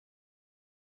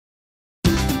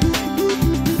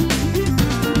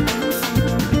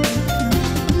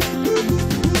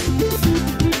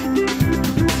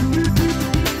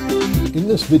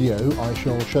this video I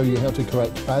shall show you how to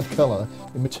correct bad colour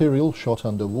in material shot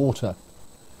underwater.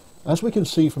 As we can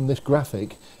see from this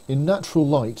graphic, in natural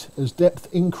light, as depth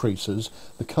increases,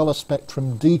 the colour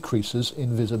spectrum decreases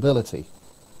in visibility.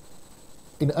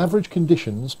 In average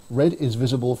conditions, red is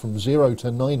visible from 0 to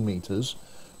 9 metres,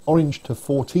 orange to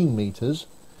 14 metres,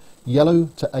 yellow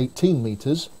to 18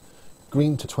 metres,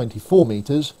 green to 24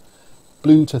 metres,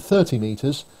 blue to 30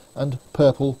 metres, and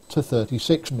purple to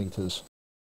 36 metres.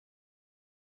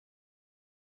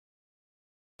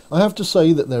 I have to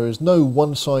say that there is no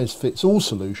one-size-fits-all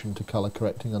solution to colour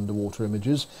correcting underwater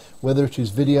images, whether it is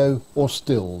video or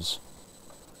stills.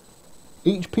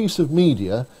 Each piece of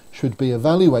media should be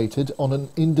evaluated on an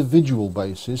individual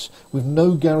basis with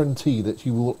no guarantee that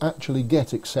you will actually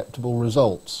get acceptable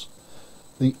results.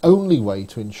 The only way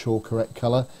to ensure correct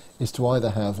colour is to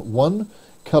either have 1.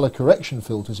 Colour correction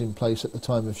filters in place at the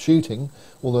time of shooting,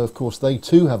 although of course they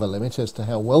too have a limit as to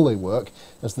how well they work,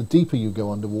 as the deeper you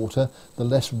go underwater, the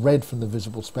less red from the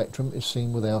visible spectrum is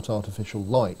seen without artificial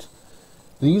light.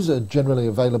 These are generally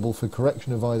available for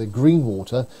correction of either green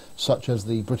water, such as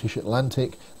the British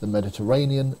Atlantic, the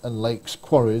Mediterranean and lakes,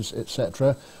 quarries,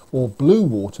 etc., or blue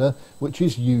water, which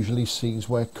is usually seas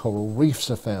where coral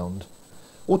reefs are found.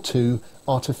 Or 2.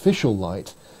 Artificial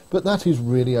light, but that is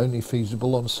really only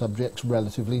feasible on subjects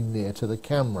relatively near to the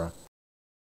camera.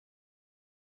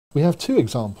 We have 2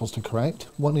 examples to correct.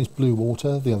 One is blue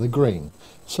water, the other green.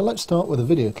 So let's start with a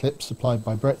video clip supplied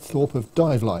by Brett Thorpe of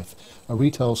Dive Life, a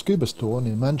retail scuba store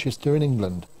near Manchester in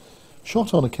England.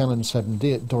 Shot on a Canon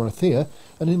 7D at Dorothea,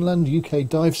 an inland UK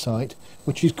dive site,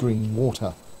 which is green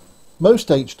water. Most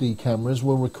HD cameras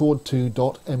will record to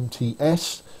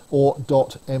 .mts or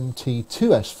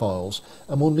 .mt2s files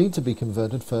and will need to be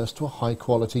converted first to a high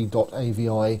quality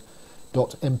 .avi,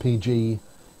 .mpg,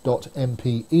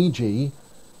 .mpeg,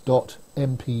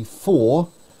 .mp4,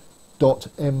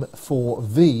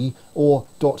 .m4v or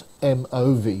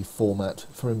 .mov format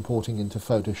for importing into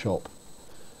Photoshop.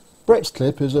 Brett's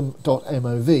clip is a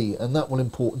 .mov and that will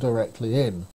import directly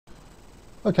in.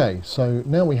 Okay, so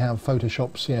now we have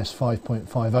Photoshop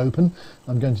CS5.5 open.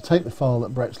 I'm going to take the file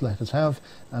that Brett's let us have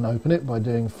and open it by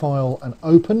doing File and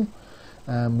Open.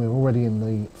 We're already in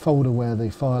the folder where the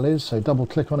file is, so double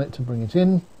click on it to bring it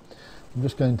in. I'm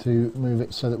just going to move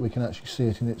it so that we can actually see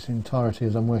it in its entirety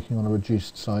as I'm working on a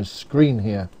reduced size screen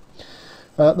here.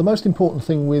 The most important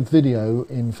thing with video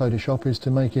in Photoshop is to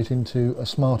make it into a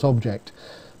smart object,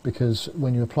 because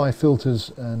when you apply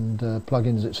filters and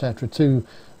plugins etc. to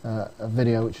a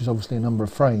video, which is obviously a number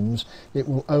of frames, it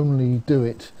will only do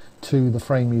it to the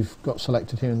frame you've got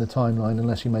selected here in the timeline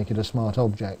unless you make it a smart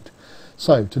object.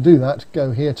 So to do that,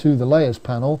 go here to the Layers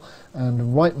panel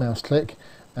and right mouse click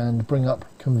and bring up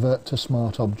Convert to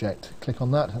Smart Object. Click on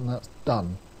that and that's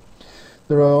done.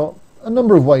 There are a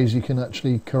number of ways you can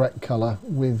actually correct colour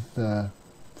with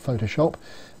Photoshop,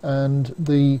 and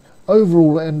the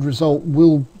overall end result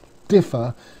will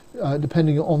differ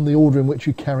depending on the order in which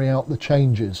you carry out the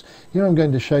changes. Here I'm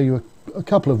going to show you a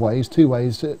couple of ways, 2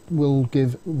 ways that will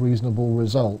give reasonable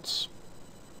results.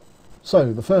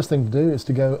 So the first thing to do is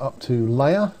to go up to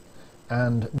Layer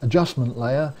and Adjustment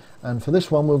Layer, and for this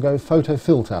one we'll go Photo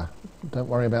Filter. Don't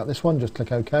worry about this one, just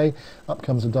click OK. Up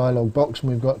comes a dialog box,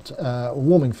 and we've got a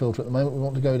warming filter at the moment. We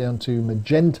want to go down to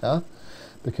Magenta,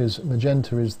 because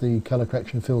magenta is the colour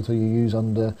correction filter you use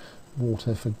under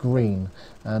water for green,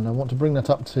 and I want to bring that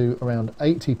up to around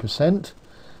 80%.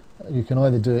 You can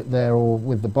either do it there or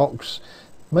with the box.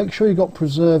 Make sure you've got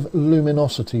Preserve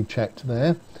Luminosity checked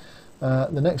there.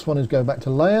 The next one is go back to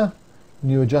Layer,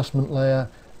 New Adjustment Layer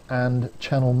and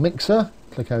Channel Mixer.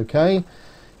 Click OK.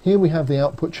 Here we have the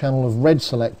output channel of red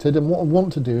selected, and what I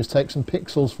want to do is take some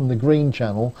pixels from the green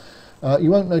channel. You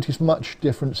won't notice much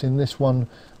difference in this one,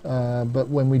 but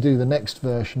when we do the next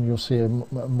version you'll see a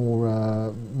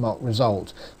more marked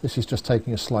result. This is just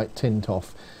taking a slight tint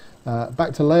off.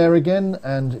 Back to Layer again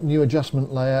and New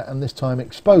Adjustment Layer, and this time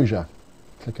Exposure.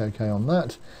 Click OK on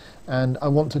that, and I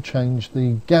want to change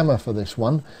the gamma for this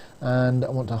one, and I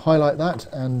want to highlight that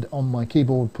and on my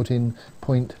keyboard put in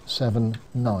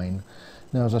 0.79.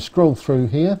 Now as I scroll through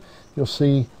here you'll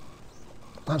see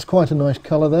that's quite a nice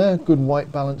colour there, good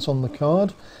white balance on the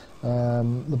card.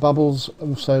 The bubbles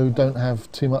also don't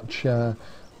have too much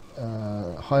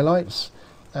highlights,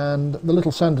 and the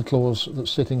little Santa Claus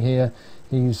that's sitting here,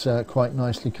 he's quite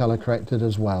nicely colour corrected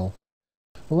as well.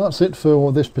 Well, that's it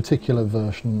for this particular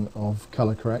version of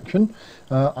colour correction.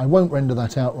 I won't render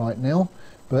that out right now,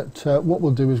 but what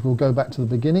we'll do is we'll go back to the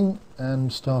beginning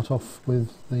and start off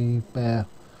with the bare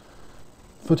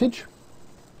footage.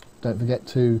 Don't forget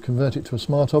to convert it to a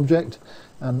smart object,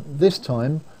 and this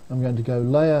time I'm going to go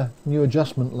Layer, New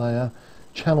Adjustment Layer,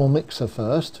 channel mixer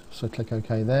first, so click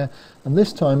OK there, and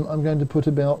this time I'm going to put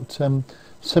about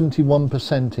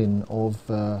 71% in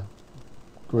of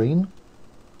green.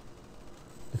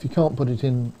 If you can't put it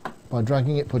in by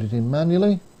dragging it, put it in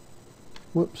manually.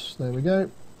 Whoops, there we go.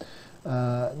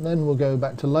 Then we'll go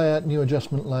back to layer, new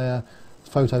adjustment layer,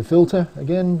 photo filter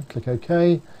again, click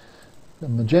OK,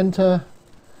 then magenta,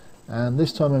 and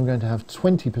this time I'm going to have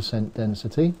 20%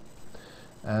 density,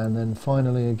 and then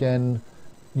finally again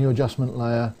new adjustment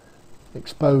layer,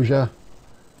 exposure,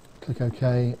 click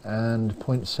OK, and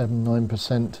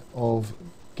 0.79% of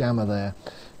gamma there.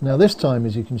 Now this time,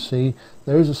 as you can see,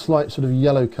 there is a slight sort of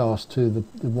yellow cast to the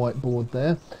whiteboard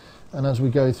there, and as we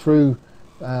go through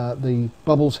the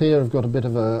bubbles here have got a bit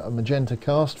of a magenta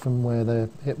cast from where they're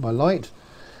hit by light,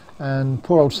 and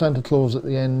poor old Santa Claus at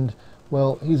the end,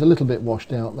 well, he's a little bit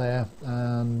washed out there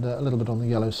and a little bit on the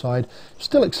yellow side.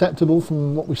 Still acceptable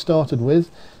from what we started with,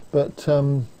 but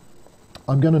I'm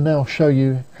going to now show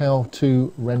you how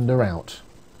to render out.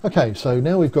 Okay, so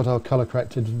now we've got our color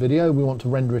corrected video, we want to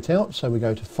render it out, so we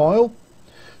go to File,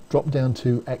 drop down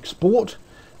to Export,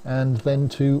 and then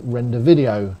to Render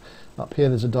Video. Up here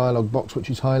there's a dialog box which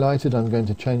is highlighted. I'm going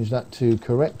to change that to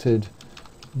Corrected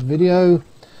Video.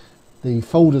 The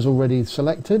folder's already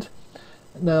selected.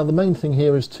 Now the main thing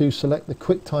here is to select the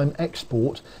QuickTime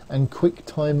Export and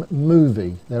QuickTime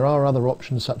Movie. There are other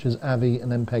options such as AVI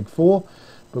and MPEG-4,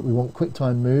 but we want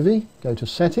QuickTime Movie. Go to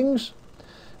Settings,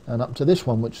 and up to this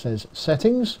one which says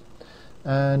Settings,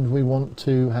 and we want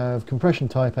to have compression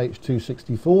type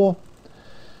H.264.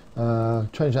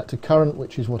 Change that to current,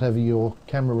 which is whatever your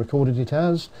camera recorded it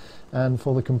as, and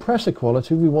for the compressor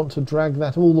quality we want to drag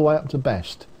that all the way up to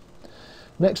best.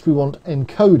 Next we want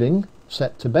encoding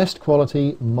set to best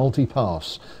quality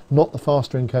multi-pass, not the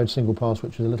faster encode single pass,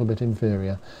 which is a little bit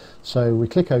inferior. So we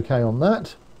click OK on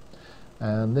that,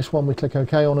 and this one we click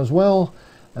OK on as well,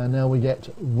 and now we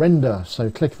get render, so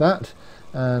click that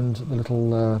and the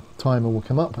little timer will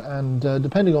come up, and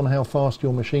depending on how fast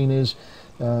your machine is,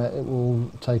 it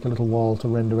will take a little while to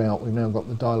render out. We've now got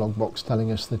the dialog box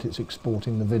telling us that it's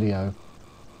exporting the video.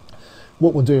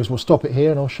 What we'll do is we'll stop it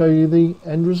here and I'll show you the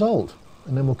end result,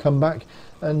 and then we'll come back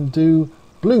and do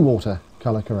blue water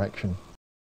color correction.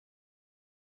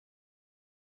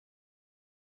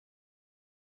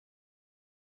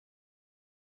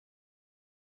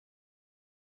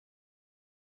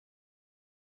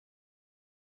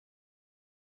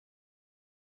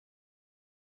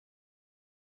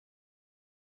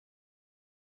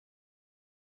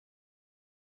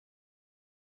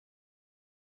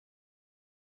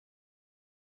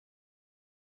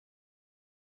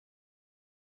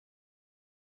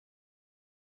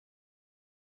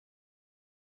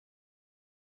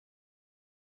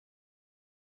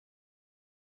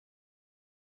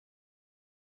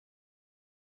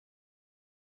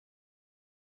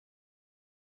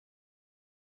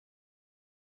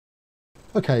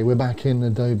 Okay, we're back in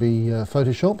Adobe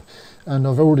Photoshop, and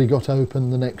I've already got open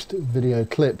the next video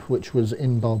clip, which was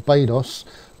in Barbados,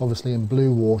 obviously in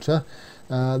blue water.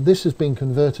 This has been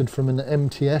converted from an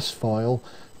MTS file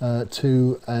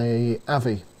to a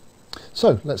AVI.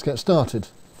 So let's get started.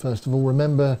 First of all,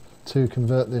 remember to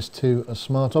convert this to a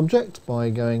smart object by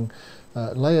going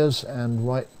layers and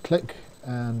right click,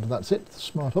 and that's it,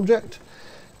 smart object.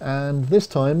 And this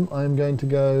time I'm going to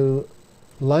go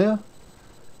layer,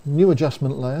 new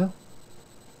adjustment layer,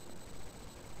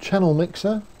 channel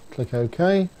mixer, click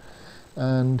OK,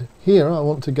 and here I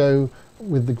want to go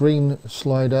with the green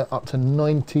slider up to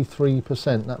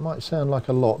 93%. That might sound like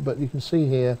a lot, but you can see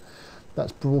here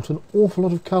that's brought an awful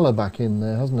lot of colour back in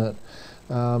there, hasn't it?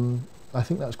 I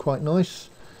think that's quite nice,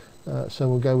 so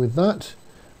we'll go with that,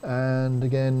 and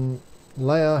again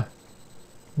layer,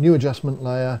 new adjustment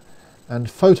layer, and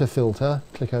photo filter,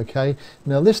 click OK.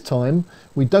 Now this time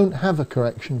we don't have a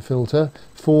correction filter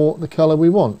for the colour we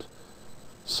want.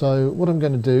 So what I'm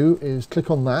going to do is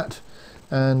click on that,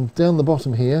 and down the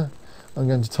bottom here I'm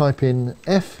going to type in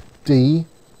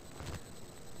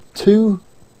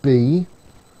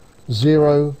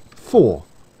FD2B04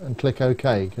 and click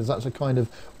OK, because that's a kind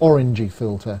of orangey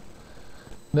filter.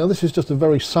 Now this is just a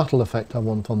very subtle effect I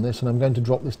want on this, and I'm going to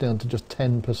drop this down to just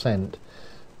 10%.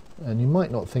 And you might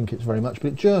not think it's very much, but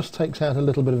it just takes out a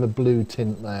little bit of a blue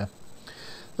tint there.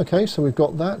 Okay, so we've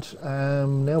got that.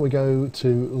 Now we go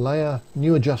to layer,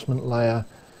 new adjustment layer,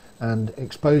 and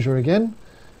exposure again.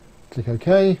 Click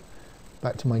OK.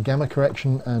 Back to my gamma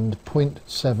correction and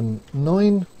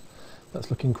 0.79.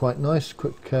 That's looking quite nice.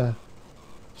 Quick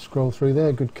scroll through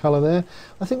there, good colour there.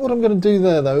 I think what I'm going to do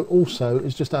there though also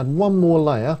is just add one more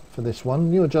layer for this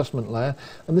one, new adjustment layer,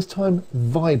 and this time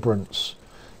Vibrance.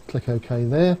 Click OK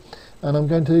there, and I'm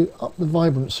going to up the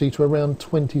vibrancy to around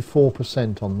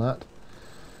 24% on that,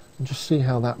 and just see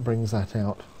how that brings that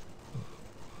out.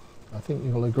 I think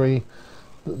you'll agree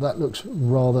that that looks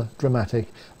rather dramatic.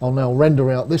 I'll now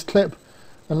render out this clip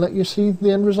and let you see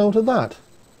the end result of that.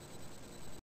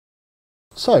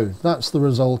 So that's the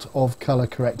result of colour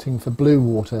correcting for blue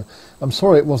water. I'm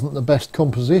sorry it wasn't the best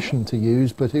composition to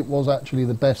use, but it was actually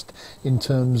the best in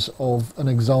terms of an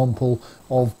example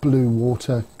of blue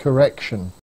water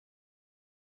correction.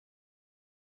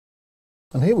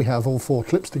 And here we have all 4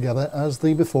 clips together as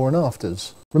the before and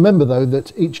afters. Remember though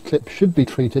that each clip should be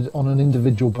treated on an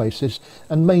individual basis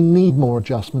and may need more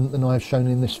adjustment than I've shown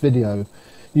in this video.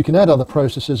 You can add other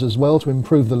processes as well to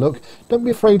improve the look. Don't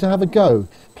be afraid to have a go.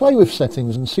 Play with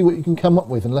settings and see what you can come up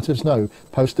with and let us know.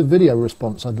 Post a video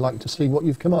response. I'd like to see what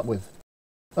you've come up with.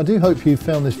 I do hope you've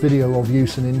found this video of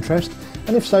use and interest,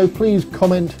 and if so, please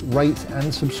comment, rate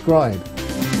and subscribe.